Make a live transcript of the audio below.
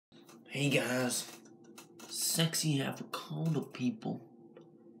Hey guys, sexy avocado people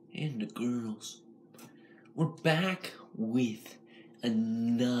and the girls. We're back with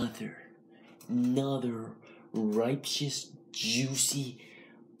another righteous, juicy,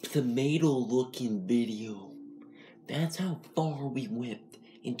 tomato-looking video. That's how far we went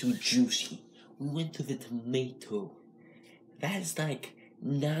into juicy. We went to the tomato. That's like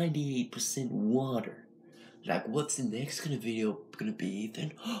 98% water. Like, what's the next video gonna be,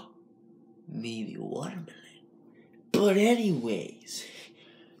 Ethan? Maybe watermelon. But anyways,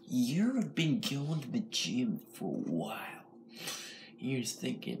 you've been going to the gym for a while. You're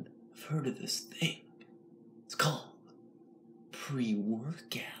thinking, I've heard of this thing. It's called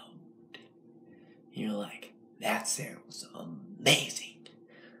pre-workout. You're like, that sounds amazing.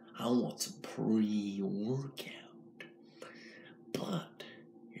 I want some pre-workout. But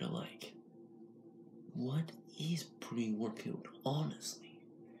you're like, what is pre-workout, honestly?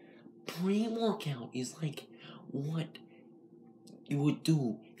 Pre-workout is like what you would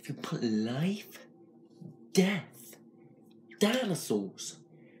do if you put life, death, dinosaurs,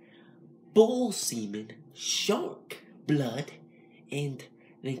 bull semen, shark blood, and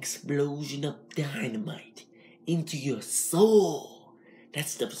an explosion of dynamite into your soul. That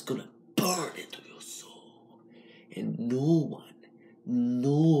stuff is gonna burn into your soul. And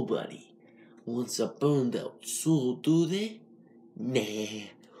nobody wants a burned out soul, do they? Nah.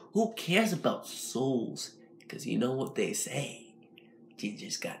 Who cares about souls? Because you know what they say. You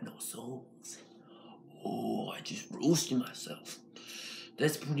just got no souls. Oh, I just roasted myself.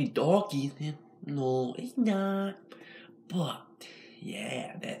 That's pretty dark, Ethan. No, it's not. But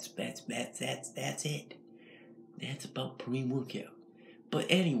yeah, that's it. That's about pre-workout. But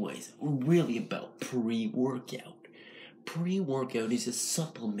anyways, really about pre-workout. Pre-workout is a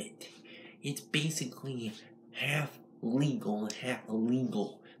supplement. It's basically half legal and half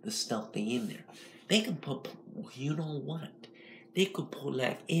illegal, the stuff they in there. They can put, you know what? They could put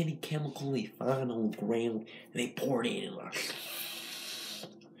like any chemical they find on the ground and they pour it in and like,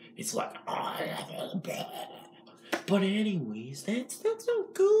 it's like, but anyways, that's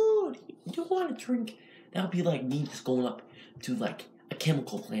not good. You want to drink, that would be like me just going up to like a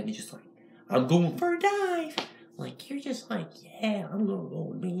chemical plant and just like, I'm going for a dive. Like, you're just like, yeah, I'm gonna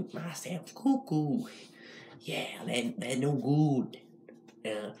go make myself cuckoo. Yeah, that no good.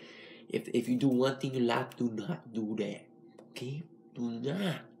 If you do one thing in life, do not do that. Okay? Do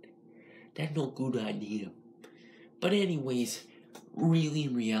not. That's no good idea. But anyways, really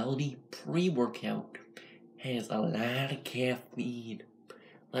in reality, pre-workout has a lot of caffeine.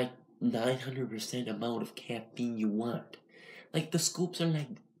 Like 900% amount of caffeine you want. Like the scoops are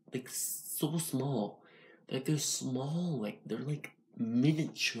like so small. Like they're small, like they're like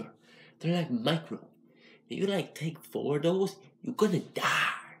miniature. They're like micro. If you like take 4 of those, you're gonna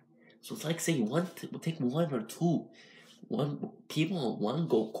die. So it's like say take 1 or 2. People on 1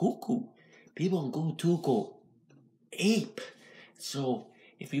 go cuckoo. People on go 2 go ape. So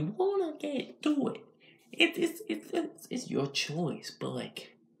if you wanna do it, it's your choice. But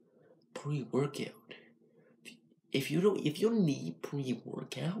like pre-workout, if you need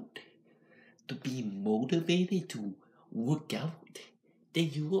pre-workout to be motivated to work out, then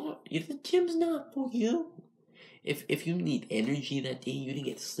the gym's not for you. If you need energy that day, you didn't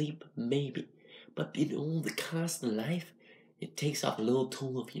get sleep, maybe. But the constant life, it takes up a little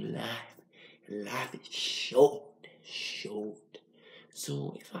toll of your life. Your life is short.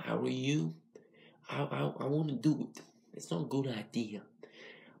 So if I were you, I want to do it. It's not a good idea.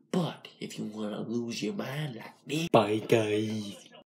 But if you want to lose your mind like me, bye guys.